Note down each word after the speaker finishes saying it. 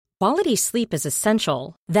Quality sleep is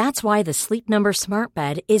essential. That's why the Sleep Number Smart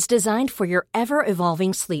Bed is designed for your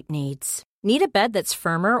ever-evolving sleep needs. Need a bed that's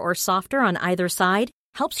firmer or softer on either side?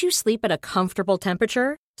 Helps you sleep at a comfortable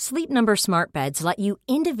temperature? Sleep Number Smart Beds let you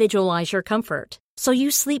individualize your comfort, so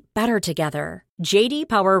you sleep better together. J.D.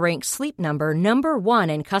 Power ranks Sleep Number number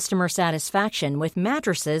one in customer satisfaction with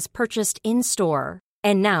mattresses purchased in-store.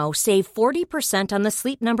 And now, save 40% on the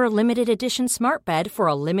Sleep Number Limited Edition Smart Bed for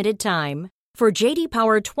a limited time. For J.D.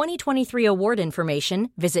 Power 2023 award information,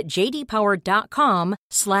 visit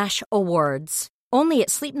jdpower.com/awards. Only at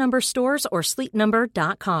Sleep Number stores or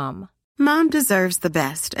sleepnumber.com. Mom deserves the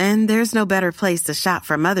best, and there's no better place to shop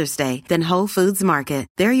for Mother's Day than Whole Foods Market.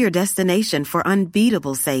 They're your destination for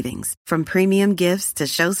unbeatable savings, from premium gifts to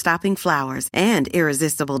show-stopping flowers and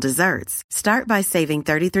irresistible desserts. Start by saving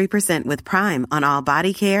 33% with Prime on all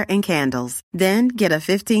body care and candles. Then get a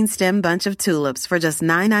 15-stem bunch of tulips for just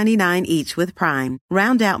 $9.99 each with Prime.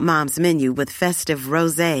 Round out Mom's menu with festive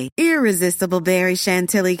rosé, irresistible berry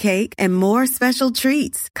chantilly cake, and more special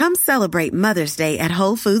treats. Come celebrate Mother's Day at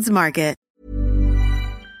Whole Foods Market.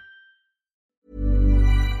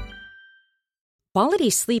 Quality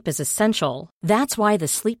sleep is essential. That's why the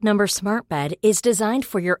Sleep Number Smart Bed is designed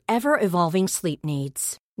for your ever-evolving sleep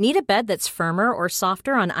needs. Need a bed that's firmer or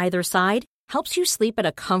softer on either side? Helps you sleep at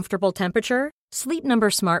a comfortable temperature? Sleep Number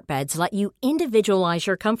Smart Beds let you individualize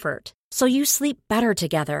your comfort, so you sleep better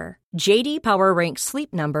together. J.D. Power ranks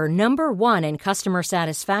Sleep Number number one in customer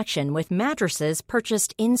satisfaction with mattresses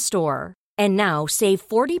purchased in-store. And now, save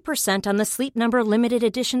 40% on the Sleep Number Limited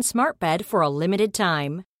Edition Smart Bed for a limited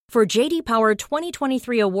time. For J.D. Power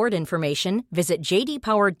 2023 award information, visit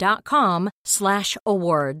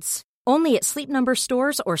jdpower.com/awards. Only at Sleep Number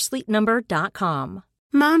stores or sleepnumber.com.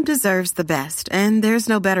 Mom deserves the best, and there's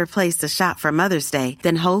no better place to shop for Mother's Day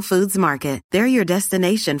than Whole Foods Market. They're your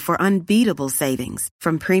destination for unbeatable savings,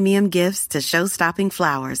 from premium gifts to show-stopping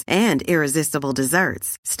flowers and irresistible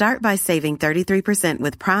desserts. Start by saving 33%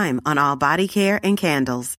 with Prime on all body care and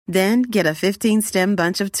candles. Then get a 15-stem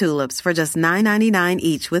bunch of tulips for just $9.99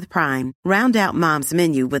 each with Prime. Round out Mom's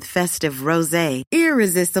menu with festive rosé,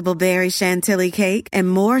 irresistible berry chantilly cake,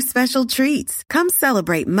 and more special treats. Come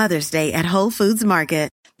celebrate Mother's Day at Whole Foods Market.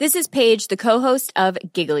 This is Paige, the co-host of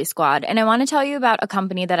Giggly Squad, and I want to tell you about a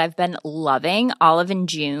company that I've been loving, Olive &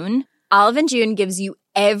 June. Olive & June gives you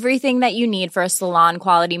everything that you need for a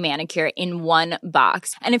salon-quality manicure in one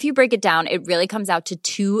box. And if you break it down, it really comes out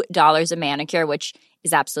to $2 a manicure, which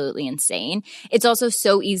is absolutely insane. It's also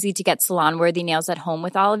so easy to get salon-worthy nails at home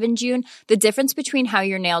with Olive & June. The difference between how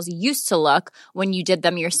your nails used to look when you did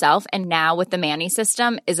them yourself and now with the Mani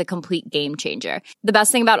system is a complete game changer. The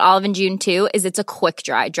best thing about Olive & June, too, is it's a quick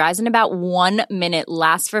dry. Dries in about 1 minute,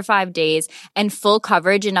 lasts for 5 days, and full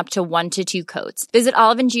coverage in up to 1 to 2 coats. Visit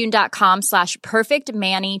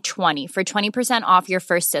oliveandjune.com/perfectmani20 for 20% off your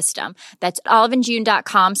first system. That's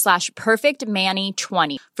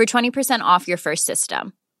oliveandjune.com/perfectmani20 for 20% off your first system.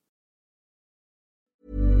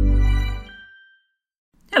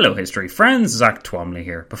 Hello history friends, Zach Twomley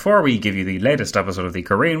here. Before we give you the latest episode of the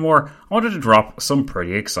Korean War, I wanted to drop some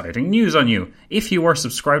pretty exciting news on you. If you are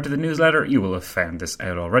subscribed to the newsletter, you will have found this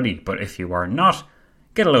out already, but if you are not,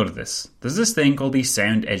 get a load of this. There's this thing called the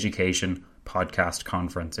Sound Education Podcast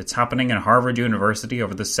Conference. It's happening in Harvard University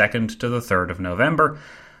over the 2nd to the 3rd of November,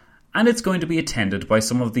 and it's going to be attended by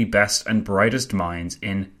some of the best and brightest minds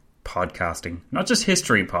in podcasting. Not just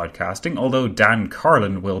history podcasting, although Dan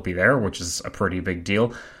Carlin will be there, which is a pretty big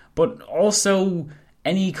deal, but also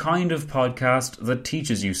any kind of podcast that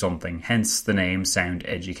teaches you something, hence the name Sound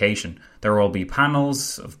Education. There will be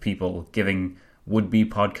panels of people giving would-be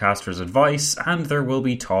podcasters advice, and there will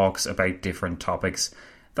be talks about different topics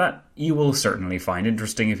that you will certainly find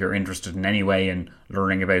interesting if you're interested in any way in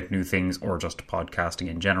learning about new things or just podcasting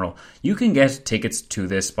in general. You can get tickets to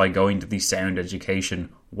this by going to the Sound Education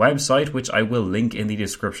website, which I will link in the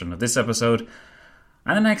description of this episode,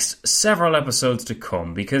 and the next several episodes to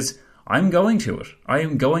come, because I'm going to it. I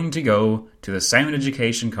am going to go to the Sound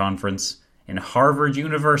Education Conference in Harvard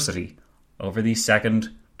University over the 2nd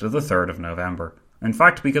to the 3rd of November. In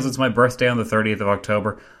fact, because it's my birthday on the 30th of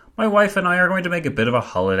October, my wife and I are going to make a bit of a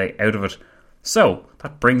holiday out of it. So,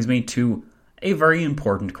 that brings me to a very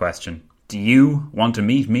important question. Do you want to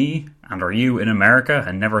meet me? And are you in America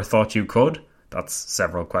and never thought you could? That's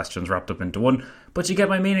several questions wrapped up into one. But you get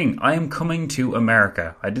my meaning. I am coming to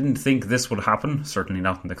America. I didn't think this would happen, certainly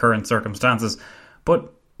not in the current circumstances.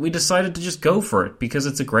 But we decided to just go for it because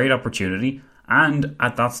it's a great opportunity. And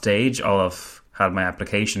at that stage, I'll have had my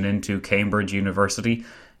application into Cambridge University.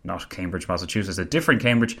 not Cambridge, Massachusetts, a different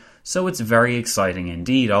Cambridge, so it's very exciting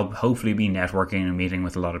indeed. I'll hopefully be networking and meeting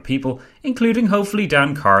with a lot of people, including hopefully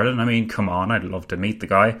Dan Carlin. I mean, come on, I'd love to meet the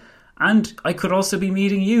guy. And I could also be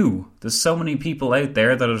meeting you. There's so many people out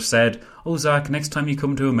there that have said, oh Zach, next time you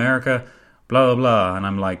come to America, blah blah blah, and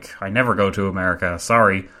I'm like, I never go to America,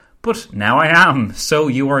 sorry. But now I am, so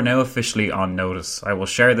you are now officially on notice. I will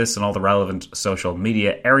share this in all the relevant social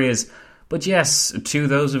media areas. But yes, to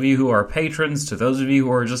those of you who are patrons, to those of you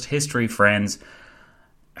who are just history friends,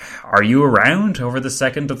 are you around over the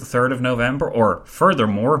 2nd to the 3rd of November? Or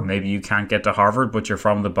furthermore, maybe you can't get to Harvard, but you're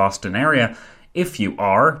from the Boston area. If you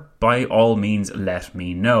are, by all means, let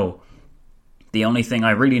me know. The only thing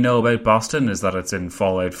I really know about Boston is that it's in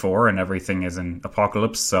Fallout 4 and everything is in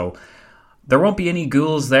Apocalypse, so there won't be any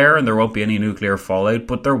ghouls there and there won't be any nuclear fallout,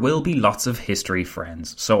 but there will be lots of history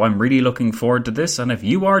friends. So I'm really looking forward to this, and if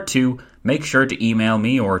you are too, make sure to email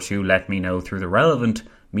me or to let me know through the relevant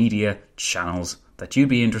media channels that you'd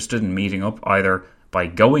be interested in meeting up, either by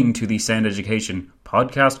going to the Sound Education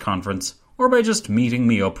podcast conference or by just meeting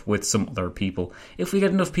me up with some other people. If we get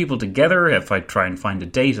enough people together, if I try and find a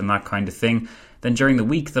date and that kind of thing, then during the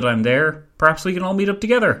week that I'm there, perhaps we can all meet up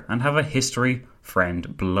together and have a history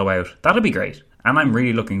friend blowout. That'll be great, and I'm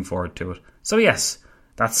really looking forward to it. So yes,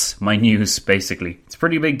 that's my news basically. It's a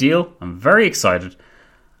pretty big deal. I'm very excited.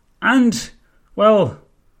 And, well,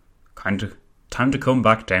 kind of time to come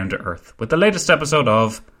back down to earth with the latest episode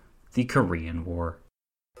of the Korean War.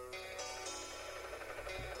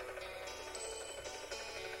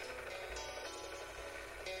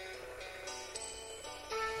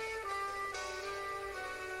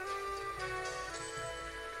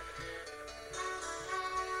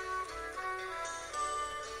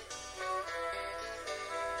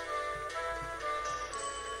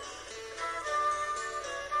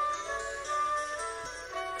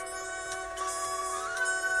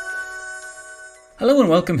 Hello and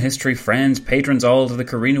welcome, history friends, patrons all, to the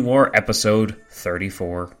Korean War episode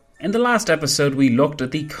 34. In the last episode we looked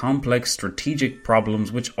at the complex strategic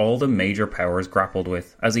problems which all the major powers grappled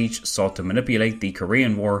with as each sought to manipulate the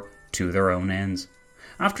Korean War to their own ends.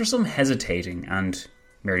 After some hesitating and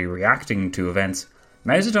merely reacting to events,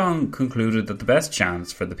 Mao Zedong concluded that the best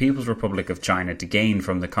chance for the People's Republic of China to gain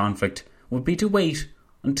from the conflict would be to wait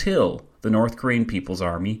until the North Korean People's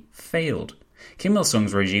Army failed. Kim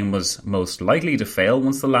Il-sung's regime was most likely to fail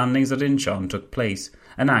once the landings at Incheon took place,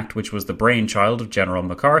 an act which was the brainchild of General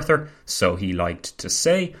MacArthur, so he liked to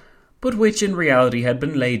say, but which in reality had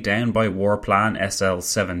been laid down by War Plan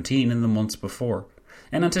SL-17 in the months before.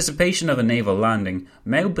 In anticipation of a naval landing,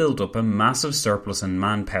 Mao built up a massive surplus in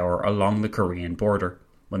manpower along the Korean border.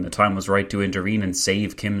 When the time was right to intervene and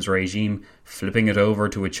save Kim's regime, flipping it over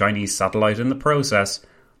to a Chinese satellite in the process,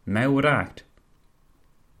 Mao would act.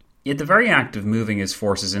 Yet the very act of moving his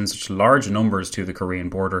forces in such large numbers to the Korean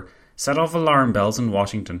border set off alarm bells in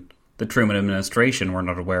Washington. The Truman administration were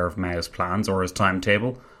not aware of Mao's plans or his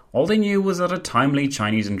timetable. All they knew was that a timely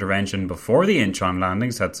Chinese intervention before the Incheon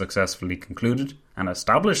landings had successfully concluded and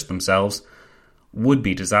established themselves would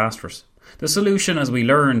be disastrous. The solution, as we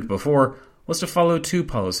learned before, was to follow two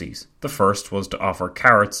policies. The first was to offer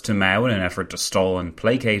carrots to Mao in an effort to stall and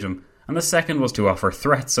placate him, and the second was to offer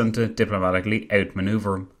threats and to diplomatically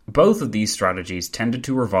outmaneuver him. Both of these strategies tended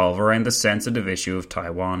to revolve around the sensitive issue of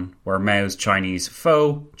Taiwan, where Mao's Chinese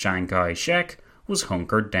foe, Chiang Kai-shek, was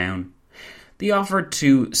hunkered down. The offer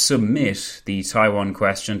to submit the Taiwan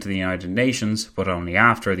question to the United Nations, but only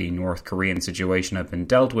after the North Korean situation had been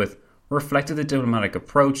dealt with, reflected the diplomatic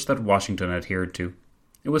approach that Washington adhered to.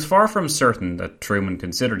 It was far from certain that Truman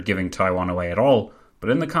considered giving Taiwan away at all, but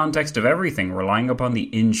in the context of everything relying upon the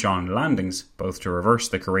Incheon landings, both to reverse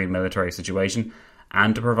the Korean military situation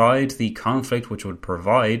and to provide the conflict which would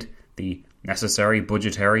provide the necessary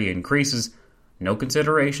budgetary increases, no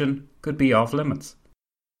consideration could be off limits.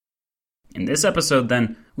 In this episode,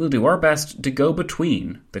 then, we'll do our best to go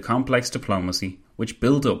between the complex diplomacy which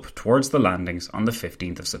built up towards the landings on the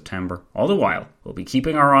 15th of September. All the while, we'll be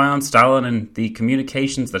keeping our eye on Stalin and the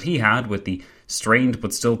communications that he had with the strained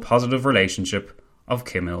but still positive relationship of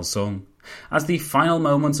Kim Il-sung, as the final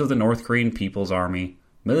moments of the North Korean People's Army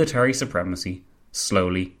military supremacy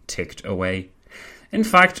slowly ticked away. In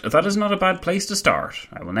fact, that is not a bad place to start.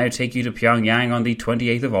 I will now take you to Pyongyang on the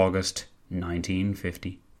 28th of August,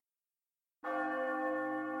 1950.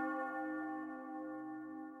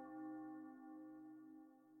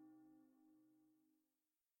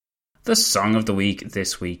 The song of the week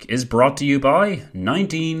this week is brought to you by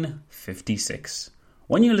 1956.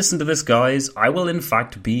 When you listen to this, guys, I will in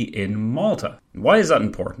fact be in Malta. Why is that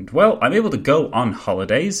important? Well, I'm able to go on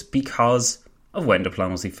holidays because of When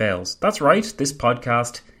Diplomacy Fails. That's right, this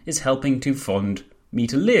podcast is helping to fund me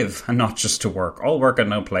to live and not just to work. All work and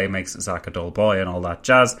no play makes Zach a dull boy and all that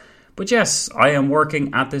jazz. But yes, I am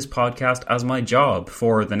working at this podcast as my job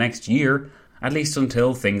for the next year, at least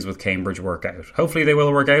until things with Cambridge work out. Hopefully they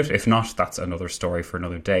will work out. If not, that's another story for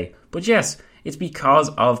another day. But yes, it's because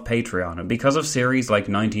of Patreon and because of series like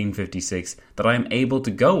 1956 that I am able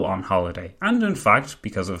to go on holiday. And in fact,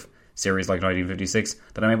 because of series like 1956,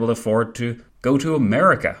 that I'm able to afford to go to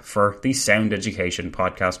America for the Sound Education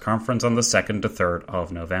Podcast Conference on the 2nd to 3rd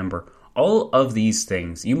of November. All of these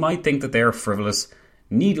things, you might think that they are frivolous,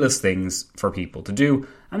 needless things for people to do,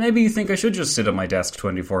 and maybe you think I should just sit at my desk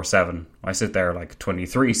 24/7. I sit there like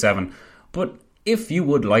 23/7, but if you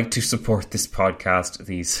would like to support this podcast,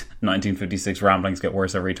 these 1956 ramblings get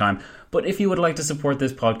worse every time, but if you would like to support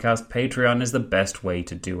this podcast, Patreon is the best way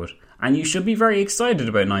to do it. And you should be very excited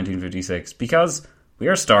about 1956, because we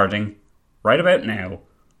are starting, right about now,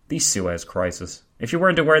 the Suez Crisis. If you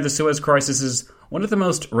weren't aware, the Suez Crisis is one of the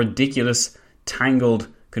most ridiculous, tangled,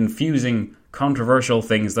 confusing, controversial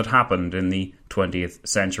things that happened in the 20th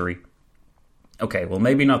century. Okay, well,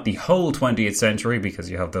 maybe not the whole 20th century, because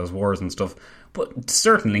you have those wars and stuff, but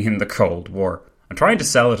certainly in the Cold War. I'm trying to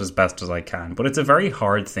sell it as best as I can, but it's a very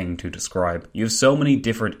hard thing to describe. You have so many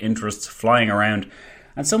different interests flying around,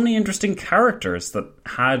 and so many interesting characters that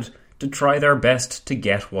had to try their best to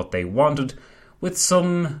get what they wanted, with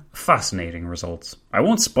some fascinating results. I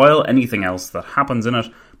won't spoil anything else that happens in it,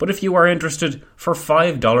 but if you are interested, for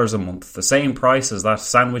 $5 a month, the same price as that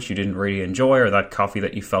sandwich you didn't really enjoy or that coffee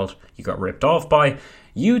that you felt you got ripped off by,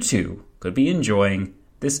 you too could be enjoying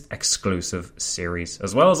this exclusive series,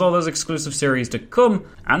 as well as all those exclusive series to come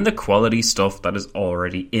and the quality stuff that is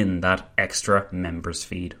already in that extra members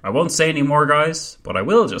feed. I won't say any more, guys, but I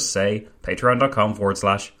will just say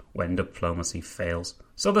patreon.com/when diplomacy fails.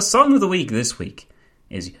 So the song of the week this week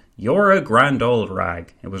is You're a Grand Old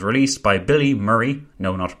Rag. It was released by Billy Murray.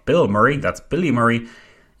 No, not Bill Murray, that's Billy Murray,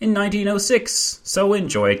 in 1906. So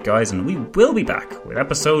enjoy it, guys, and we will be back with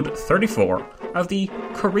episode 34 of the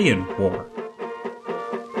Korean War.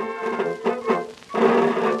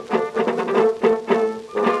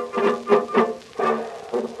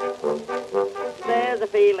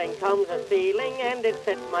 Comes a stealing and it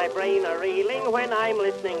sets my brain a-reeling when I'm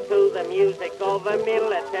listening to the music of a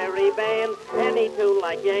military band. Any tune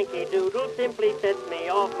like Yankee Doodle simply sets me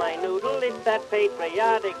off my noodle. It's that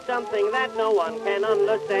patriotic something that no one can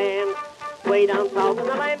understand. Way down south in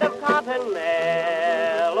the land of cotton,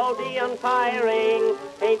 melody firing,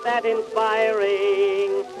 ain't that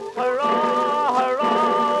inspiring? Hurrah,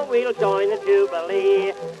 hurrah, we'll join the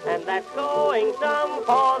Jubilee, and that's going some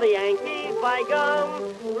for the Yankees by gum.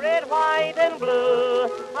 Red, white, and blue,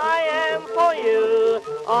 I am for you.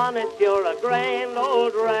 Honest, you're a grand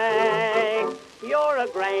old rag. You're a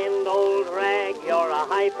grand old rag, you're a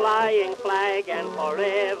high-flying flag, and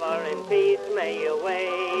forever in peace may you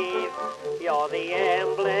wave. You're the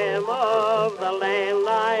emblem of the land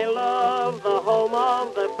I love, the home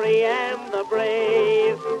of the free and the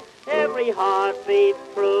brave. Every heart beats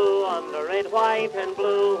true under red, white, and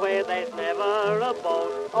blue, where there's never a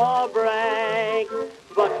boast or brag.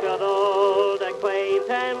 But should old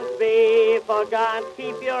acquaintance be forgot,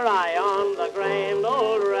 keep your eye on the grand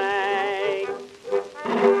old rag.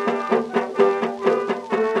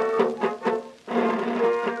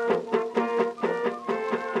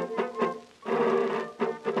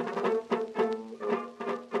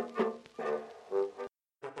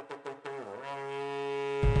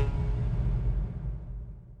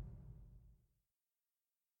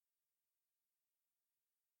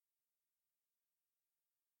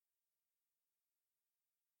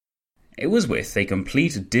 It was with a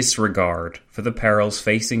complete disregard for the perils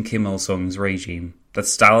facing Kim Il-sung's regime that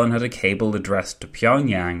Stalin had a cable addressed to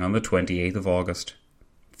Pyongyang on the 28th of August.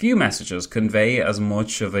 Few messages convey as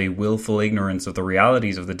much of a willful ignorance of the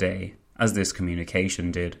realities of the day as this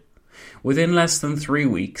communication did. Within less than 3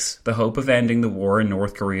 weeks, the hope of ending the war in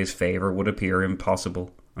North Korea's favour would appear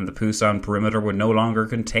impossible, and the Pusan perimeter would no longer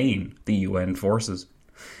contain the UN forces.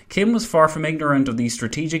 Kim was far from ignorant of the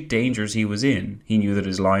strategic dangers he was in. He knew that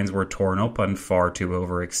his lines were torn up and far too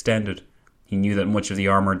overextended. He knew that much of the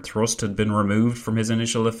armoured thrust had been removed from his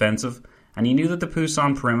initial offensive, and he knew that the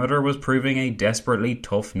Pusan perimeter was proving a desperately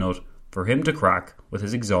tough nut for him to crack with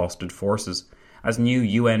his exhausted forces, as new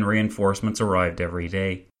UN reinforcements arrived every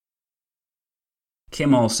day.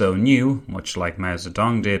 Kim also knew, much like Mao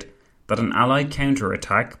Zedong did, that an Allied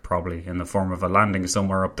counterattack, probably in the form of a landing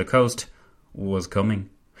somewhere up the coast, was coming.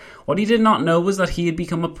 What he did not know was that he had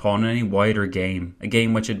become a pawn in a wider game, a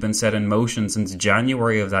game which had been set in motion since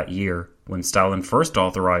January of that year, when Stalin first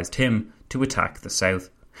authorised him to attack the south.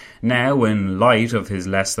 Now, in light of his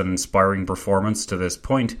less than inspiring performance to this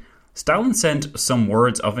point, Stalin sent some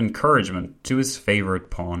words of encouragement to his favourite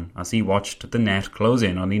pawn as he watched the net close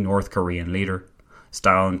in on the North Korean leader.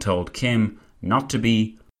 Stalin told Kim not to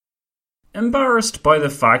be embarrassed by the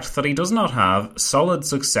fact that he does not have solid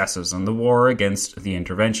successes in the war against the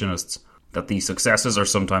interventionists, that these successes are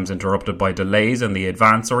sometimes interrupted by delays in the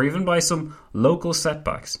advance or even by some local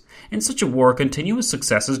setbacks. In such a war, continuous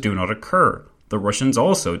successes do not occur. The Russians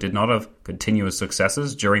also did not have continuous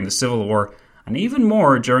successes during the Civil War, and even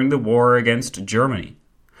more during the war against Germany.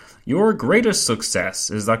 Your greatest success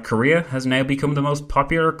is that Korea has now become the most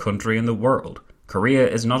popular country in the world. Korea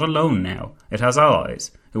is not alone now. It has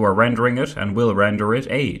allies who are rendering it and will render it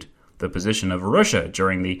aid. The position of Russia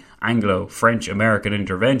during the Anglo-French-American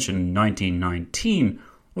intervention in 1919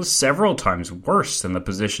 was several times worse than the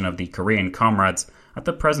position of the Korean comrades at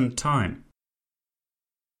the present time.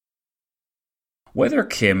 Whether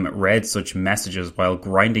Kim read such messages while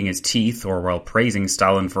grinding his teeth or while praising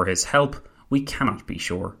Stalin for his help, we cannot be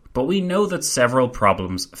sure. But we know that several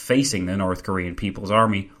problems facing the North Korean People's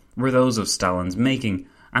Army were those of Stalin's making,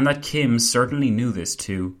 and that Kim certainly knew this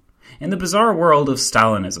too. In the bizarre world of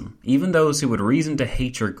Stalinism, even those who had reason to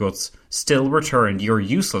hate your guts still returned your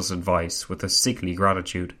useless advice with a sickly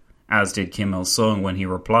gratitude, as did Kim Il-sung when he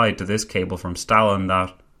replied to this cable from Stalin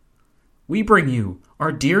that, "We bring you,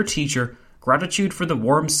 our dear teacher, gratitude for the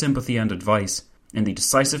warm sympathy and advice. In the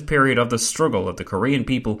decisive period of the struggle of the Korean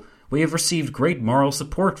people, we have received great moral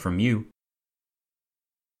support from you."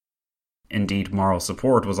 Indeed, moral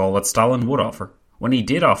support was all that Stalin would offer. When he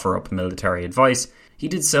did offer up military advice, he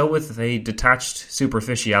did so with a detached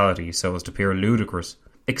superficiality so as to appear ludicrous.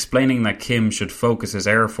 Explaining that Kim should focus his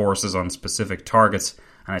air forces on specific targets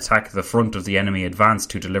and attack the front of the enemy advance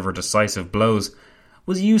to deliver decisive blows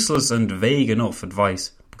was useless and vague enough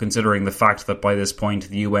advice, considering the fact that by this point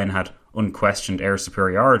the UN had unquestioned air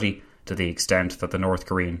superiority to the extent that the North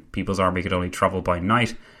Korean People's Army could only travel by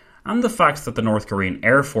night, and the fact that the North Korean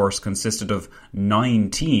Air Force consisted of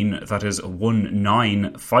 19, that is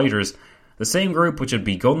 19 fighters, the same group which had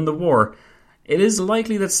begun the war. It is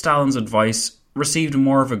likely that Stalin's advice received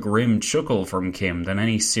more of a grim chuckle from Kim than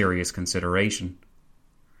any serious consideration.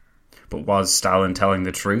 But was Stalin telling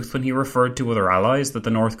the truth when he referred to other allies that the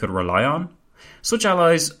North could rely on? Such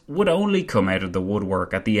allies would only come out of the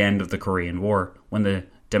woodwork at the end of the Korean War, when the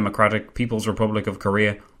Democratic People's Republic of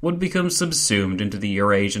Korea would become subsumed into the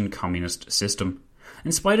Eurasian communist system.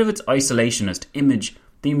 In spite of its isolationist image,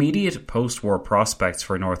 the immediate post-war prospects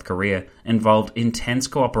for North Korea involved intense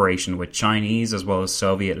cooperation with Chinese as well as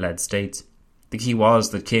Soviet-led states. The key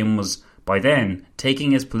was that Kim was, by then,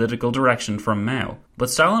 taking his political direction from Mao. But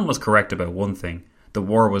Stalin was correct about one thing. The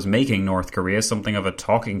war was making North Korea something of a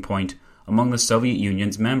talking point among the Soviet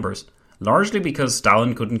Union's members, largely because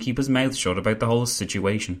Stalin couldn't keep his mouth shut about the whole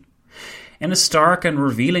situation. In a stark and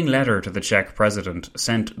revealing letter to the Czech president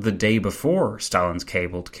sent the day before Stalin's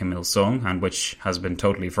cable to Kim Il-sung, and which has been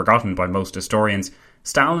totally forgotten by most historians,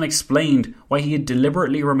 Stalin explained why he had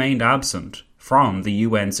deliberately remained absent from the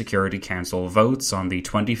UN Security Council votes on the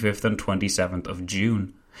 25th and 27th of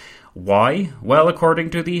June. Why? Well,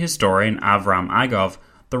 according to the historian Avram Agov,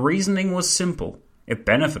 the reasoning was simple. It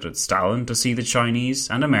benefited Stalin to see the Chinese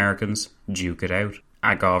and Americans duke it out.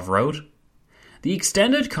 Agov wrote, "The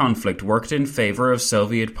extended conflict worked in favour of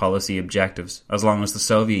Soviet policy objectives, as long as the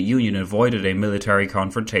Soviet Union avoided a military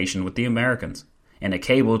confrontation with the Americans. In a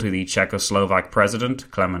cable to the Czechoslovak president,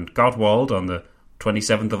 Klement Gottwald, on the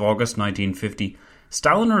 27th of August 1950,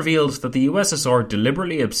 Stalin revealed that the USSR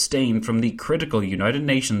deliberately abstained from the critical United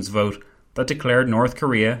Nations vote that declared North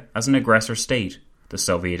Korea as an aggressor state. The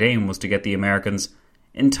Soviet aim was to get the Americans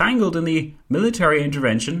entangled in the military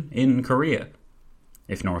intervention in Korea.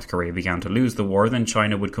 If North Korea began to lose the war, then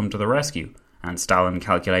China would come to the rescue, and Stalin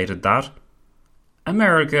calculated that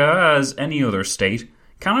America, as any other state,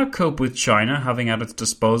 cannot cope with China having at its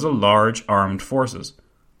disposal large armed forces.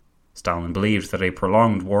 Stalin believed that a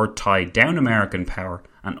prolonged war tied down American power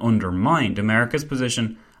and undermined America's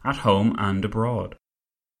position at home and abroad."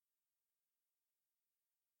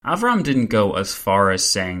 Avram didn't go as far as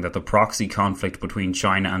saying that the proxy conflict between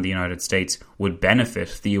China and the United States would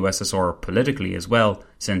benefit the USSR politically as well,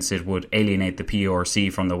 since it would alienate the PRC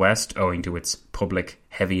from the West owing to its public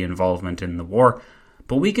heavy involvement in the war,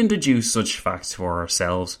 but we can deduce such facts for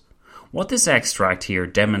ourselves. What this extract here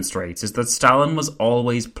demonstrates is that Stalin was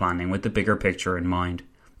always planning with the bigger picture in mind.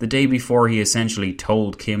 The day before he essentially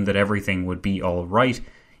told Kim that everything would be alright,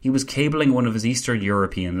 he was cabling one of his Eastern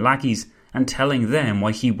European lackeys and telling them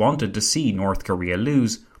why he wanted to see North Korea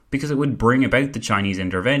lose, because it would bring about the Chinese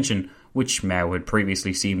intervention, which Mao had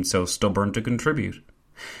previously seemed so stubborn to contribute.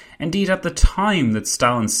 Indeed, at the time that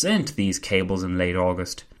Stalin sent these cables in late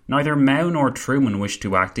August, neither Mao nor Truman wished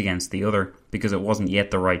to act against the other, because it wasn't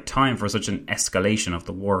yet the right time for such an escalation of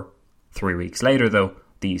the war. 3 weeks later, though,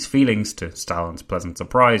 these feelings, to Stalin's pleasant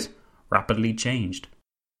surprise, rapidly changed.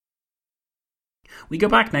 We go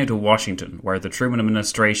back now to Washington, where the Truman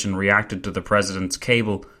administration reacted to the president's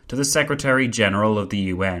cable to the Secretary General of the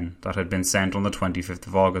UN that had been sent on the 25th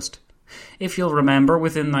of August. If you'll remember,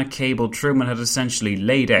 within that cable, Truman had essentially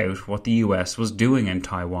laid out what the US was doing in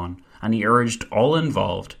Taiwan, and he urged all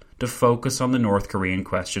involved to focus on the North Korean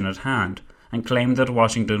question at hand, and claimed that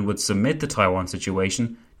Washington would submit the Taiwan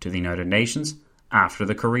situation to the United Nations after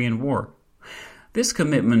the Korean War. This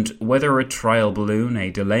commitment, whether a trial balloon,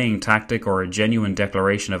 a delaying tactic, or a genuine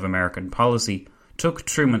declaration of American policy, took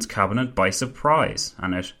Truman's cabinet by surprise,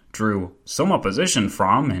 and it drew some opposition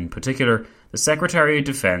from, in particular, the Secretary of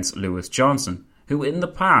Defense Lewis Johnson, who in the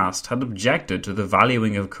past had objected to the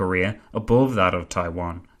valuing of Korea above that of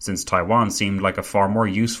Taiwan, since Taiwan seemed like a far more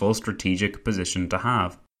useful strategic position to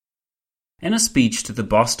have. In a speech to the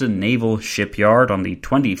Boston Naval Shipyard on the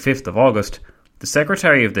 25th of August, the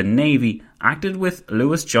Secretary of the Navy acted with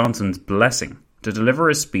Lewis Johnson's blessing to deliver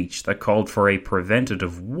a speech that called for a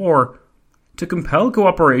preventative war to compel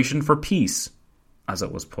cooperation for peace, as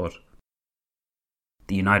it was put.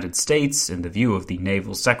 The United States, in the view of the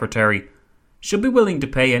Naval Secretary, should be willing to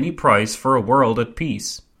pay any price for a world at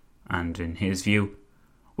peace, and in his view,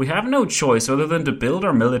 we have no choice other than to build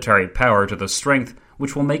our military power to the strength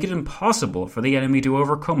which will make it impossible for the enemy to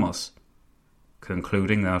overcome us,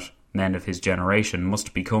 concluding that men of his generation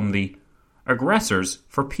must become the aggressors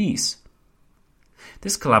for peace.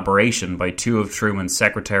 This collaboration by two of Truman's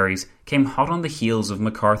secretaries came hot on the heels of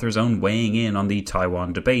MacArthur's own weighing in on the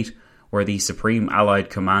Taiwan debate, where the Supreme Allied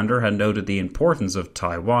Commander had noted the importance of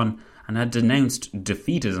Taiwan and had denounced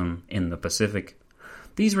defeatism in the Pacific.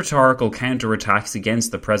 These rhetorical counterattacks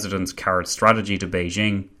against the president's carrot strategy to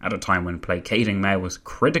Beijing, at a time when placating Mao was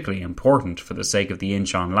critically important for the sake of the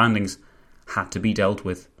Incheon landings, had to be dealt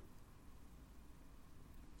with.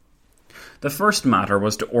 The first matter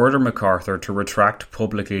was to order MacArthur to retract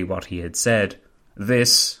publicly what he had said.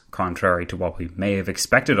 This, contrary to what we may have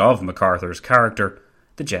expected of MacArthur's character,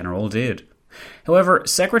 the general did. However,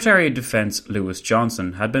 Secretary of Defense Lewis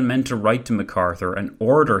Johnson had been meant to write to MacArthur and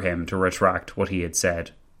order him to retract what he had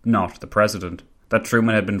said, not the president. That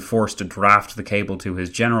Truman had been forced to draft the cable to his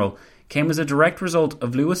general came as a direct result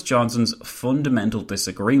of Lewis Johnson's fundamental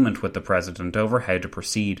disagreement with the president over how to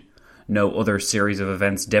proceed. No other series of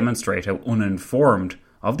events demonstrate how uninformed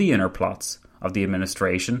of the inner plots of the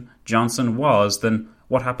administration Johnson was than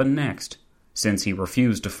what happened next. Since he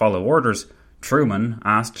refused to follow orders, Truman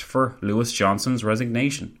asked for Lewis Johnson's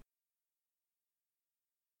resignation.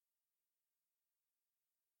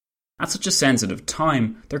 At such a sensitive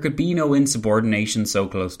time, there could be no insubordination so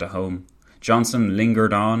close to home. Johnson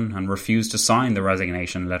lingered on and refused to sign the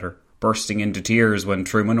resignation letter, bursting into tears when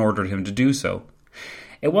Truman ordered him to do so.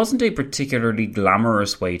 It wasn't a particularly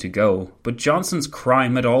glamorous way to go, but Johnson's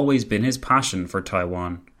crime had always been his passion for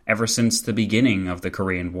Taiwan, ever since the beginning of the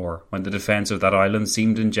Korean War, when the defense of that island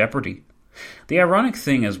seemed in jeopardy. The ironic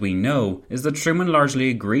thing, as we know, is that Truman largely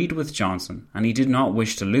agreed with Johnson, and he did not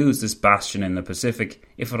wish to lose this bastion in the Pacific,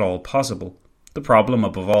 if at all possible. The problem,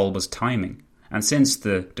 above all, was timing, and since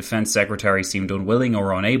the Defense Secretary seemed unwilling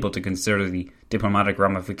or unable to consider the diplomatic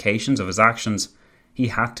ramifications of his actions, he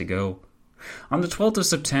had to go. On the 12th of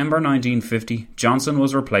September 1950, Johnson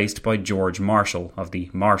was replaced by George Marshall, of the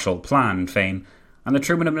Marshall Plan fame, and the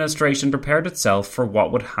Truman administration prepared itself for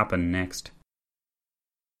what would happen next.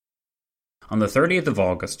 On the 30th of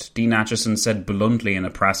August, Dean Acheson said bluntly in a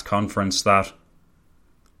press conference that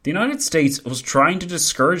the United States was trying to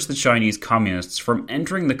discourage the Chinese communists from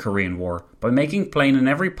entering the Korean War by making plain in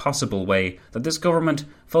every possible way that this government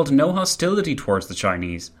felt no hostility towards the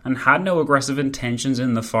Chinese and had no aggressive intentions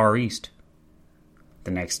in the Far East.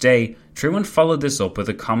 The next day, Truman followed this up with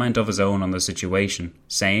a comment of his own on the situation,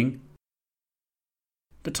 saying,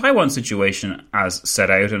 "The Taiwan situation, as set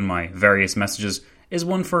out in my various messages, is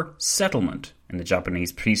one for settlement in the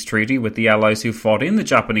Japanese peace treaty with the allies who fought in the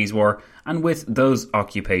Japanese War and with those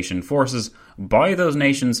occupation forces by those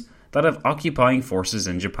nations that have occupying forces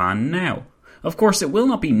in Japan now. Of course, it will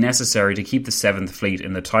not be necessary to keep the 7th Fleet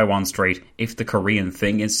in the Taiwan Strait if the Korean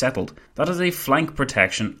thing is settled. That is a flank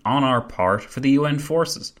protection on our part for the UN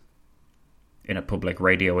forces." In a public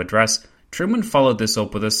radio address, Truman followed this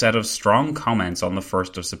up with a set of strong comments on the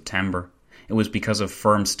 1st of September. It was because of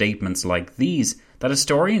firm statements like these that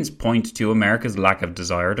historians point to America's lack of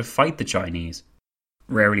desire to fight the Chinese.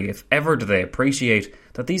 Rarely, if ever, do they appreciate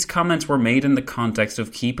that these comments were made in the context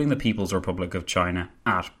of keeping the People's Republic of China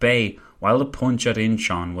at bay while the punch at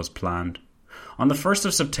Incheon was planned. On the 1st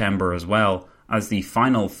of September as well, as the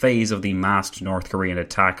final phase of the massed North Korean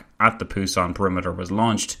attack at the Pusan perimeter was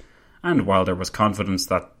launched, and while there was confidence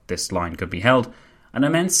that this line could be held, an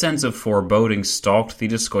immense sense of foreboding stalked the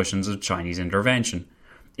discussions of Chinese intervention.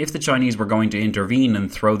 If the Chinese were going to intervene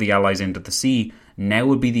and throw the Allies into the sea, now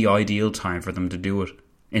would be the ideal time for them to do it.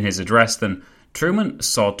 In his address then, Truman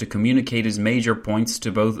sought to communicate his major points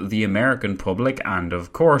to both the American public and,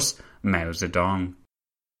 of course, Mao Zedong.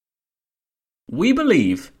 "We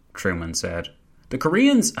believe," Truman said, "the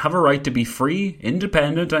Koreans have a right to be free,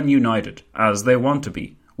 independent and united, as they want to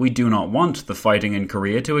be. We do not want the fighting in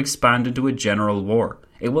Korea to expand into a general war.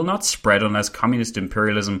 It will not spread unless communist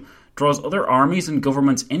imperialism draws other armies and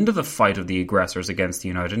governments into the fight of the aggressors against the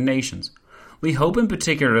United Nations. We hope in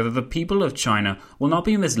particular that the people of China will not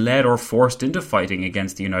be misled or forced into fighting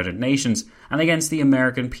against the United Nations and against the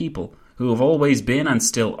American people, who have always been and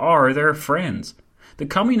still are their friends. The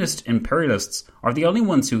communist imperialists are the only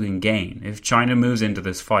ones who can gain if China moves into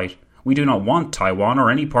this fight. We do not want Taiwan or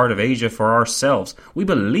any part of Asia for ourselves. We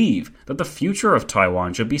believe that the future of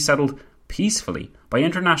Taiwan should be settled peacefully by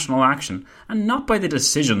international action and not by the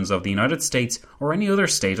decisions of the United States or any other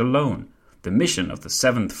state alone. The mission of the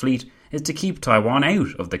 7th Fleet is to keep Taiwan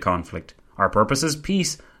out of the conflict. Our purpose is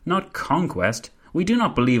peace, not conquest. We do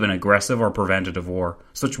not believe in aggressive or preventative war.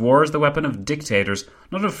 Such war is the weapon of dictators,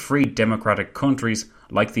 not of free democratic countries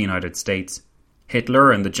like the United States.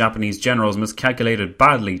 Hitler and the Japanese generals miscalculated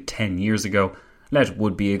badly 10 years ago. Let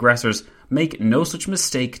would-be aggressors make no such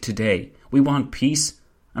mistake today. We want peace,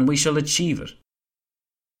 and we shall achieve it."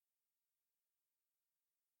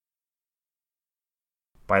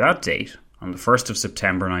 By that date, on the 1st of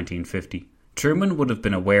September 1950, Truman would have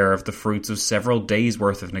been aware of the fruits of several days'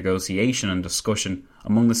 worth of negotiation and discussion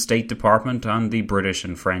among the State Department and the British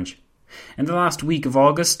and French. In the last week of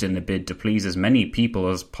August, in a bid to please as many people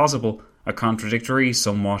as possible, a contradictory,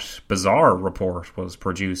 somewhat bizarre report was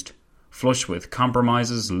produced. Flush with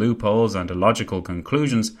compromises, loopholes and illogical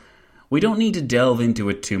conclusions, we don't need to delve into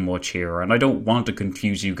it too much here, and I don't want to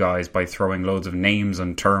confuse you guys by throwing loads of names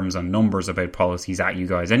and terms and numbers about policies at you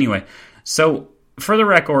guys anyway. So, for the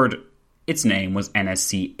record, its name was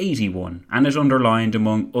NSC 81, and it underlined,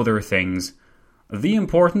 among other things, the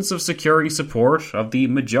importance of securing support of the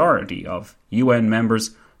majority of UN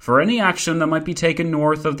members for any action that might be taken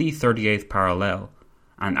north of the 38th parallel,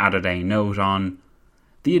 and added a note on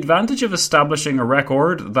the advantage of establishing a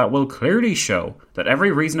record that will clearly show that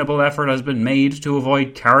every reasonable effort has been made to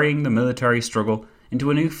avoid carrying the military struggle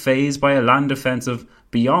into a new phase by a land offensive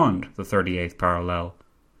beyond the 38th parallel.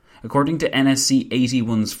 According to NSC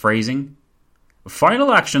 81's phrasing,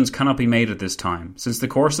 final actions cannot be made at this time, since the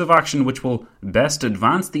course of action which will best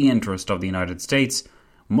advance the interest of the United States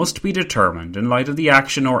must be determined in light of the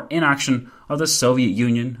action or inaction of the Soviet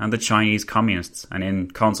Union and the Chinese Communists, and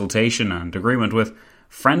in consultation and agreement with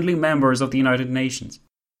friendly members of the United Nations.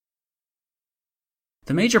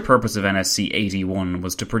 The major purpose of NSC 81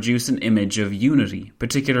 was to produce an image of unity,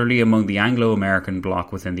 particularly among the Anglo-American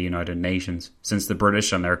bloc within the United Nations, since the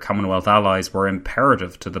British and their Commonwealth allies were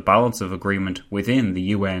imperative to the balance of agreement within the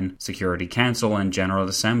UN Security Council and General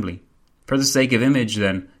Assembly. For the sake of image,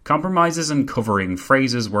 then, compromises and covering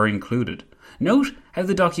phrases were included. Note how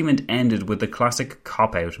the document ended with the classic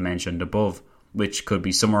cop-out mentioned above, which could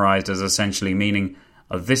be summarised as essentially meaning,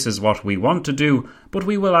 this is what we want to do, but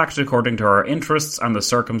we will act according to our interests and the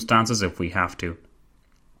circumstances if we have to.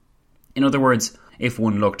 In other words, if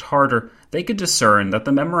one looked harder, they could discern that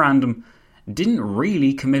the memorandum didn't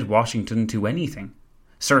really commit Washington to anything.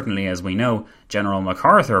 Certainly, as we know, General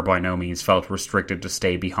MacArthur by no means felt restricted to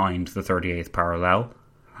stay behind the 38th parallel.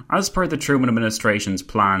 As per the Truman administration's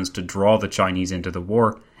plans to draw the Chinese into the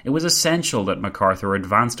war, it was essential that MacArthur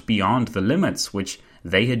advanced beyond the limits which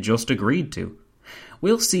they had just agreed to.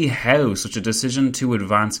 We'll see how such a decision to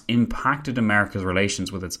advance impacted America's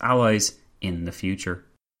relations with its allies in the future.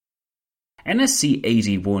 NSC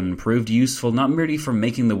 81 proved useful not merely for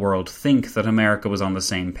making the world think that America was on the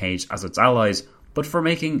same page as its allies, but for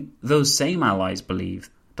making those same allies believe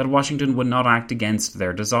that Washington would not act against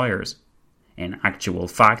their desires. In actual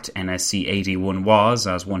fact, NSC 81 was,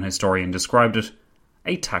 as one historian described it,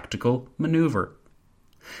 a tactical manoeuvre.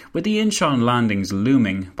 With the Incheon landings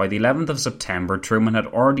looming, by the 11th of September, Truman had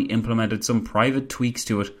already implemented some private tweaks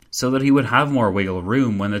to it so that he would have more wiggle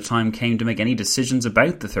room when the time came to make any decisions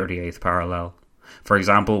about the 38th parallel. For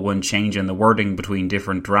example, one change in the wording between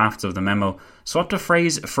different drafts of the memo swapped a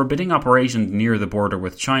phrase forbidding operations near the border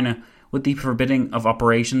with China with the forbidding of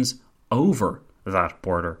operations over that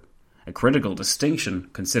border. A critical distinction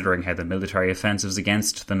considering how the military offensives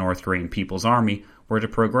against the North Korean People's Army were to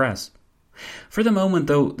progress. For the moment,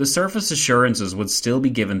 though, the surface assurances would still be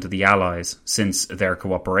given to the Allies, since their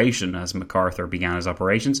cooperation as MacArthur began his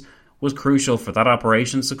operations was crucial for that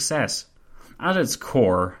operation's success. At its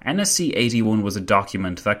core, NSC 81 was a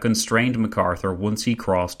document that constrained MacArthur once he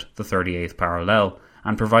crossed the 38th parallel,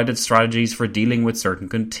 and provided strategies for dealing with certain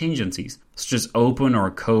contingencies, such as open or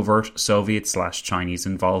covert Soviet/Chinese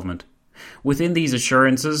involvement. Within these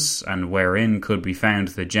assurances, and wherein could be found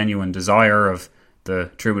the genuine desire of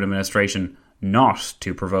the Truman administration not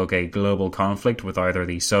to provoke a global conflict with either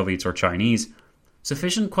the Soviets or Chinese,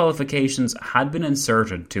 sufficient qualifications had been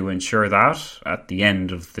inserted to ensure that, at the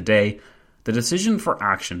end of the day, the decision for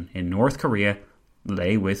action in North Korea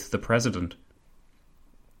lay with the President.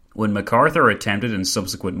 When MacArthur attempted in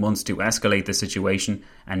subsequent months to escalate the situation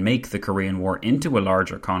and make the Korean War into a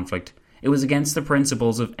larger conflict, it was against the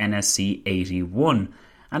principles of NSC 81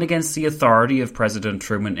 and against the authority of President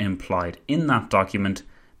Truman implied in that document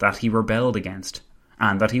that he rebelled against,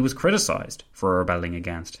 and that he was criticised for rebelling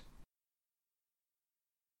against.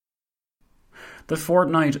 The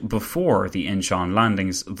fortnight before the Incheon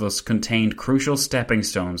landings thus contained crucial stepping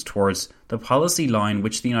stones towards the policy line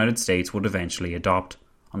which the United States would eventually adopt.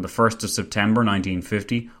 On the 1st of September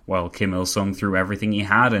 1950, while Kim Il-sung threw everything he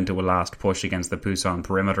had into a last push against the Pusan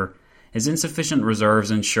perimeter, his insufficient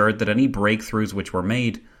reserves ensured that any breakthroughs which were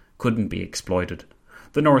made couldn't be exploited.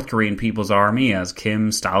 The North Korean People's Army, as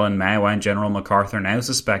Kim, Stalin, Mao and General MacArthur now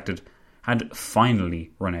suspected, had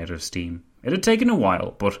finally run out of steam. It had taken a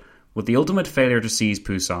while, but with the ultimate failure to seize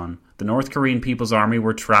Pusan, the North Korean People's Army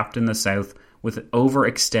were trapped in the south with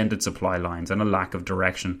overextended supply lines and a lack of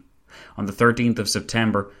direction. On the 13th of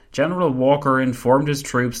September, General Walker informed his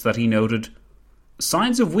troops that he noted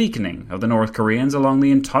signs of weakening of the North Koreans along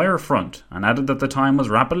the entire front, and added that the time was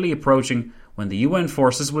rapidly approaching when the UN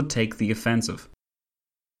forces would take the offensive.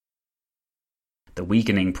 The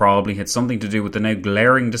weakening probably had something to do with the now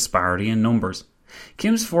glaring disparity in numbers.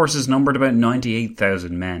 Kim's forces numbered about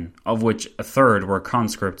 98,000 men, of which a third were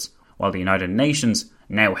conscripts, while the United Nations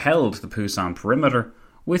now held the Pusan perimeter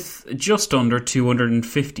with just under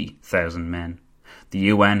 250,000 men. The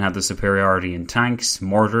UN had the superiority in tanks,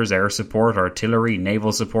 mortars, air support, artillery,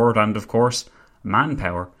 naval support and, of course,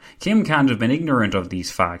 manpower. Kim can't have been ignorant of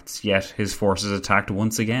these facts, yet his forces attacked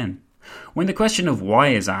once again. When the question of why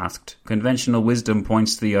is asked, conventional wisdom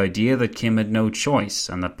points to the idea that Kim had no choice,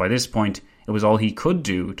 and that by this point it was all he could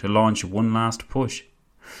do to launch one last push.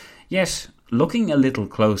 Yet, looking a little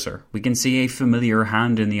closer, we can see a familiar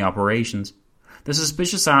hand in the operations. The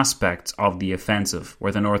suspicious aspects of the offensive,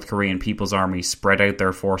 where the North Korean People's Army spread out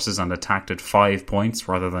their forces and attacked at 5 points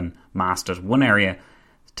rather than massed at one area,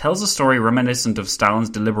 tells a story reminiscent of Stalin's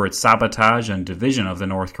deliberate sabotage and division of the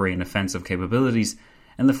North Korean offensive capabilities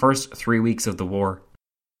in the first 3 weeks of the war.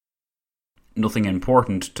 Nothing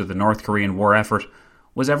important to the North Korean war effort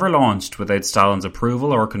was ever launched without Stalin's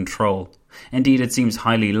approval or control. Indeed, it seems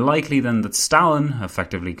highly likely then that Stalin,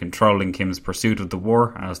 effectively controlling Kim's pursuit of the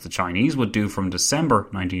war, as the Chinese would do from December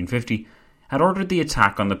 1950, had ordered the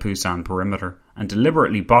attack on the Pusan perimeter and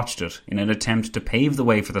deliberately botched it in an attempt to pave the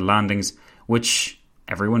way for the landings, which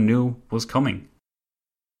everyone knew was coming.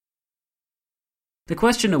 The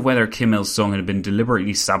question of whether Kim Il-sung had been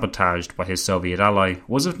deliberately sabotaged by his Soviet ally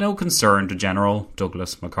was of no concern to General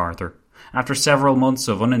Douglas MacArthur. After several months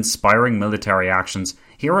of uninspiring military actions,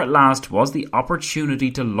 here at last was the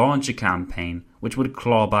opportunity to launch a campaign which would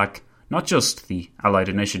claw back not just the Allied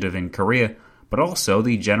initiative in Korea, but also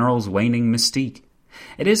the general's waning mystique.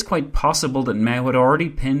 It is quite possible that Mao had already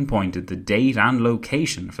pinpointed the date and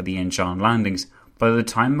location for the Incheon landings by the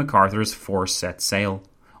time MacArthur's force set sail.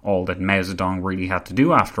 All that Mao Zedong really had to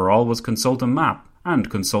do, after all, was consult a map, and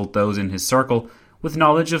consult those in his circle with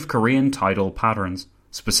knowledge of Korean tidal patterns.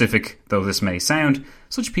 Specific though this may sound,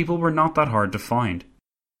 such people were not that hard to find.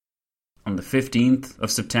 On the 15th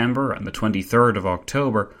of September and the 23rd of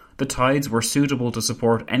October, the tides were suitable to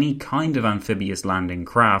support any kind of amphibious landing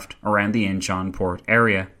craft around the Incheon port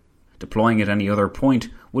area. Deploying at any other point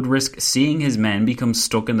would risk seeing his men become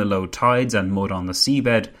stuck in the low tides and mud on the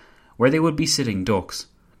seabed, where they would be sitting ducks.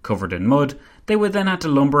 Covered in mud, they would then have to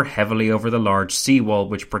lumber heavily over the large seawall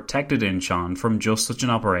which protected Incheon from just such an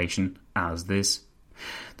operation as this.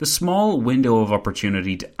 The small window of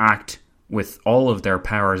opportunity to act with all of their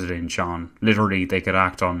powers at Incheon, literally they could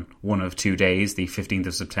act on one of 2 days, the 15th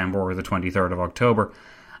of September or the 23rd of October,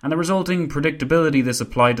 and the resulting predictability this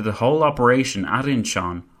applied to the whole operation at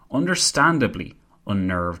Incheon understandably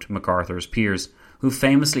unnerved MacArthur's peers, who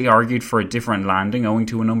famously argued for a different landing owing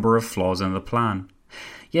to a number of flaws in the plan.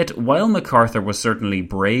 Yet while MacArthur was certainly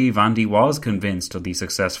brave and he was convinced of the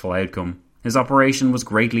successful outcome, his operation was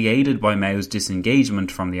greatly aided by Mao's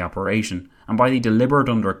disengagement from the operation and by the deliberate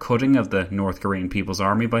undercutting of the North Korean People's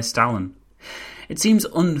Army by Stalin. It seems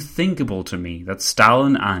unthinkable to me that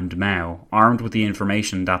Stalin and Mao, armed with the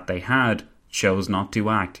information that they had, chose not to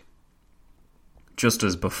act. Just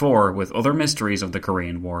as before, with other mysteries of the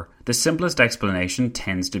Korean War, the simplest explanation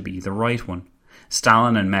tends to be the right one.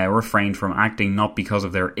 Stalin and Mao refrained from acting not because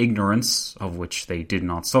of their ignorance, of which they did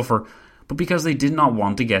not suffer, but because they did not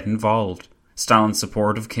want to get involved. Stalin's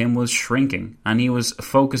support of Kim was shrinking, and he was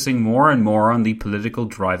focusing more and more on the political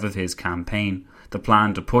drive of his campaign, the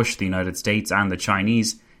plan to push the United States and the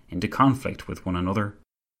Chinese into conflict with one another.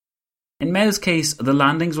 In Mao's case, the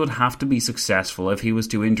landings would have to be successful if he was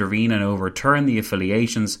to intervene and overturn the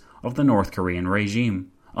affiliations of the North Korean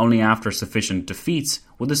regime. Only after sufficient defeats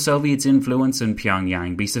would the Soviets' influence in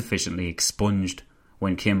Pyongyang be sufficiently expunged.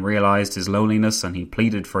 When Kim realised his loneliness and he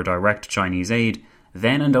pleaded for direct Chinese aid,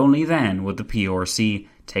 then and only then would the PRC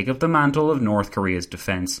take up the mantle of North Korea's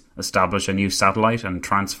defence, establish a new satellite and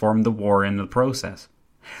transform the war in the process.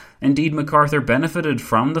 Indeed, MacArthur benefited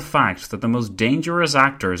from the fact that the most dangerous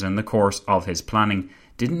actors in the course of his planning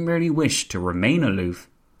didn't merely wish to remain aloof,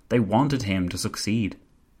 they wanted him to succeed.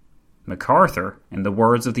 MacArthur, in the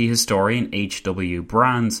words of the historian H.W.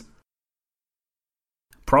 Brands,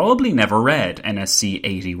 probably never read NSC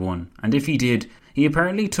 81, and if he did, he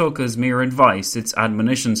apparently took as mere advice its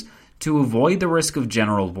admonitions to avoid the risk of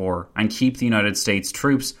general war and keep the United States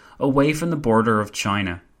troops away from the border of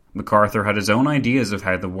China. MacArthur had his own ideas of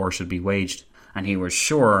how the war should be waged, and he was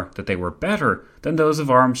sure that they were better than those of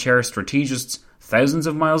armchair strategists thousands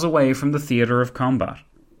of miles away from the theatre of combat.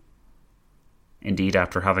 Indeed,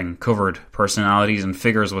 after having covered personalities and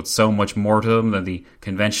figures with so much more to them than the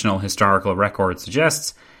conventional historical record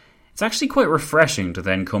suggests, it's actually quite refreshing to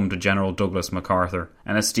then come to General Douglas MacArthur,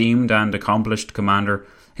 an esteemed and accomplished commander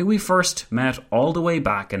who we first met all the way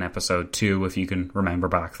back in episode 2, if you can remember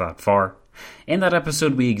back that far. In that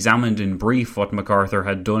episode we examined in brief what MacArthur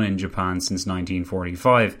had done in Japan since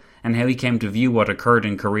 1945 and how he came to view what occurred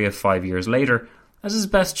in Korea 5 years later as his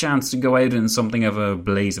best chance to go out in something of a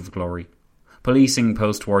blaze of glory. Policing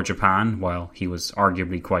post-war Japan, while he was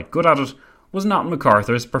arguably quite good at it, was not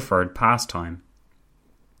MacArthur's preferred pastime.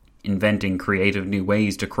 Inventing creative new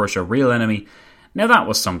ways to crush a real enemy, now that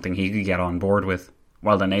was something he could get on board with.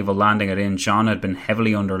 While the naval landing at Incheon had been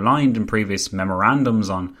heavily underlined in previous memorandums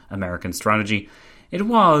on American strategy, it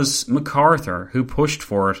was MacArthur who pushed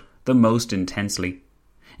for it the most intensely.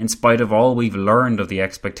 In spite of all we've learned of the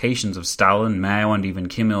expectations of Stalin, Mao and even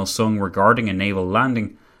Kim Il-sung regarding a naval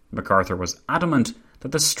landing, MacArthur was adamant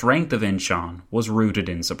that the strength of Incheon was rooted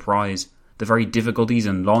in surprise. The very difficulties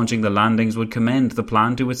in launching the landings would commend the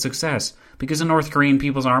plan to its success, because the North Korean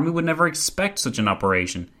People's Army would never expect such an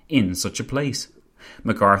operation in such a place.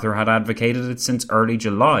 MacArthur had advocated it since early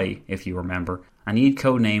July, if you remember, and he had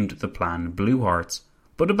codenamed the plan Blue Hearts,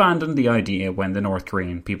 but abandoned the idea when the North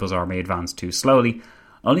Korean People's Army advanced too slowly,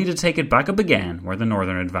 only to take it back up again where the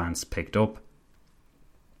northern advance picked up.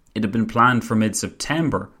 It had been planned for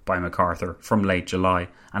mid-September by MacArthur from late July,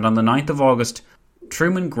 and on the 9th of August,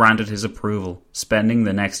 Truman granted his approval, spending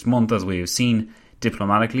the next month, as we have seen,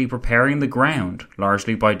 diplomatically preparing the ground,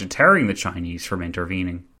 largely by deterring the Chinese from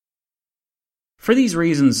intervening. For these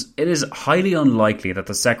reasons, it is highly unlikely that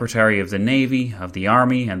the Secretary of the Navy, of the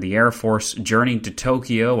Army and the Air Force journeyed to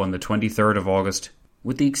Tokyo on the 23rd of August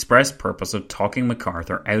with the express purpose of talking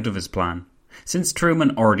MacArthur out of his plan. Since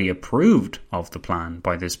Truman already approved of the plan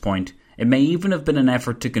by this point, it may even have been an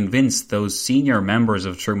effort to convince those senior members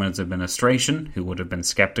of Truman's administration who would have been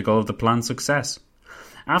sceptical of the plan's success.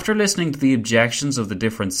 After listening to the objections of the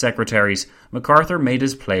different secretaries, MacArthur made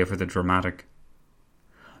his play for the dramatic.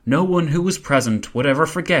 No one who was present would ever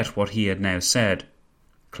forget what he had now said,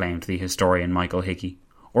 claimed the historian Michael Hickey,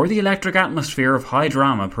 or the electric atmosphere of high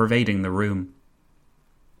drama pervading the room.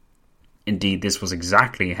 Indeed, this was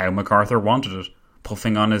exactly how MacArthur wanted it.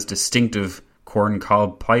 Puffing on his distinctive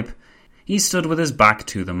corncob pipe, he stood with his back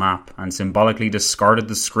to the map and symbolically discarded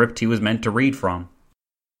the script he was meant to read from.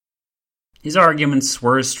 His arguments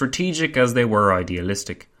were as strategic as they were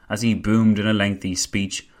idealistic, as he boomed in a lengthy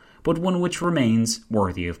speech, but one which remains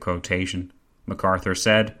worthy of quotation. MacArthur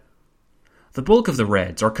said, "The bulk of the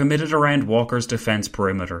Reds are committed around Walker's defence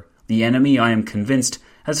perimeter. The enemy, I am convinced,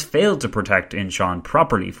 has failed to protect Incheon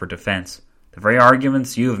properly for defence. The very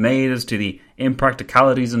arguments you have made as to the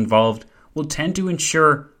impracticalities involved will tend to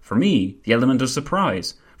ensure, for me, the element of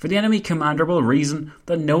surprise, for the enemy commander will reason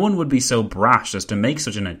that no one would be so brash as to make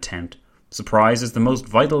such an attempt. Surprise is the most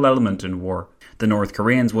vital element in war. The North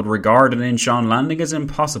Koreans would regard an Incheon landing as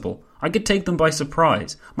impossible. I could take them by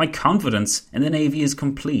surprise. My confidence in the Navy is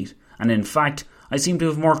complete, and in fact, I seem to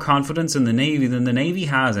have more confidence in the Navy than the Navy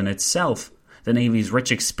has in itself. The Navy's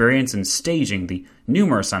rich experience in staging the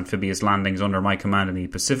numerous amphibious landings under my command in the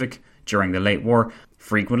Pacific during the late war,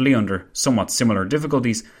 frequently under somewhat similar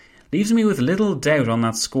difficulties, leaves me with little doubt on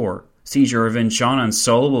that score. Seizure of Incheon and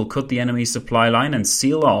Seoul will cut the enemy's supply line and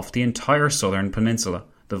seal off the entire southern peninsula.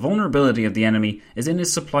 The vulnerability of the enemy is in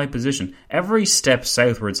his supply position. Every step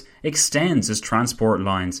southwards extends his transport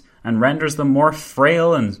lines and renders them more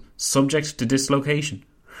frail and subject to dislocation.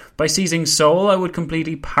 By seizing Seoul, I would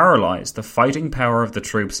completely paralyse the fighting power of the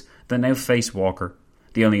troops that now face Walker.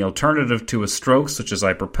 The only alternative to a stroke such as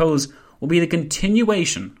I propose will be the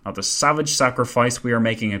continuation of the savage sacrifice we are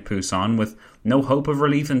making at Pusan with no hope of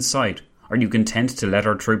relief in sight. Are you content to let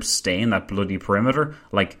our troops stay in that bloody perimeter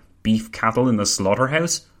like beef cattle in the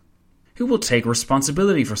slaughterhouse? Who will take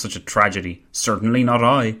responsibility for such a tragedy? Certainly not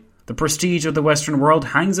I. The prestige of the Western world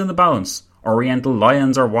hangs in the balance. Oriental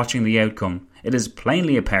lions are watching the outcome. It is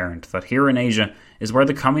plainly apparent that here in Asia is where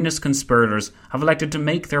the communist conspirators have elected to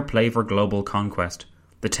make their play for global conquest.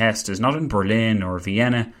 The test is not in Berlin or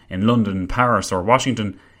Vienna, in London, Paris or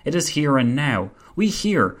Washington. It is here and now. We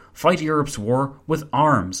here fight Europe's war with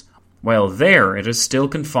arms, while there it is still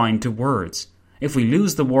confined to words. If we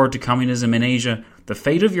lose the war to communism in Asia, the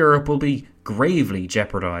fate of Europe will be gravely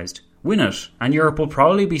jeopardized. Win it, and Europe will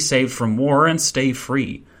probably be saved from war and stay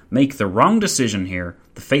free. Make the wrong decision here,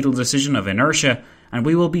 the fatal decision of inertia, and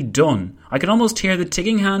we will be done. I can almost hear the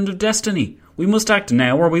ticking hand of destiny. We must act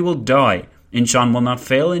now or we will die. Incheon will not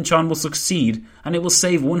fail, Incheon will succeed, and it will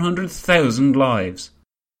save 100,000 lives.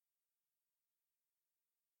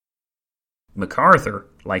 MacArthur,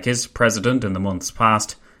 like his president in the months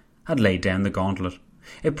past, had laid down the gauntlet.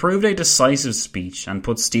 It proved a decisive speech and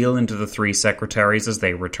put steel into the three secretaries as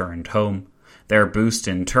they returned home. Their boost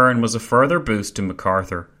in turn was a further boost to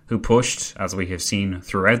MacArthur, who pushed, as we have seen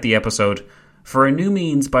throughout the episode, for a new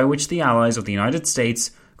means by which the allies of the United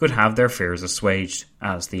States could have their fears assuaged,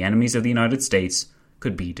 as the enemies of the United States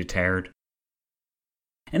could be deterred.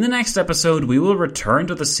 In the next episode, we will return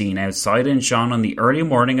to the scene outside Incheon on the early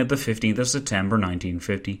morning of the 15th of September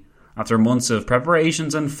 1950. After months of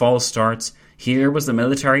preparations and false starts, here was the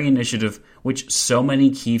military initiative which so many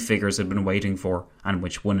key figures had been waiting for, and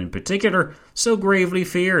which one in particular so gravely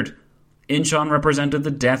feared. Incheon represented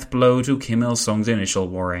the death blow to Kim Il-sung's initial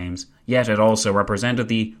war aims, yet it also represented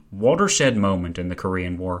the watershed moment in the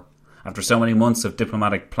Korean War. After so many months of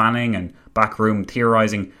diplomatic planning and backroom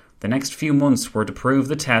theorising, the next few months were to prove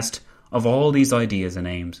the test of all these ideas and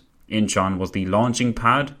aims. Incheon was the launching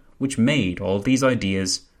pad which made all these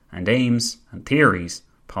ideas and aims and theories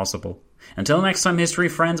possible. Until next time, history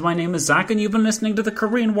friends, my name is Zach and you've been listening to the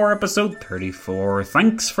Korean War episode 34.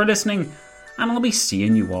 Thanks for listening, and I'll be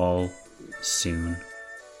seeing you all soon.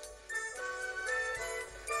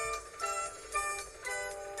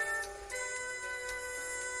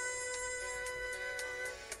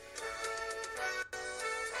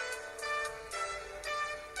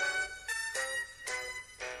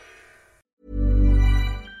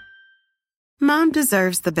 Mom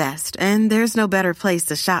deserves the best, and there's no better place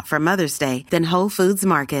to shop for Mother's Day than Whole Foods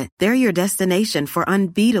Market. They're your destination for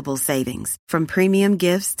unbeatable savings, from premium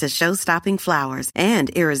gifts to show-stopping flowers and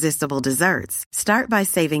irresistible desserts. Start by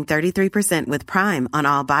saving 33% with Prime on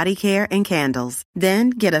all body care and candles.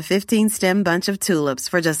 Then get a 15-stem bunch of tulips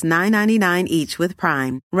for just $9.99 each with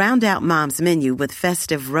Prime. Round out Mom's menu with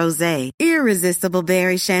festive rosé, irresistible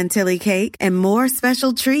berry chantilly cake, and more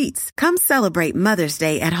special treats. Come celebrate Mother's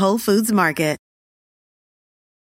Day at Whole Foods Market.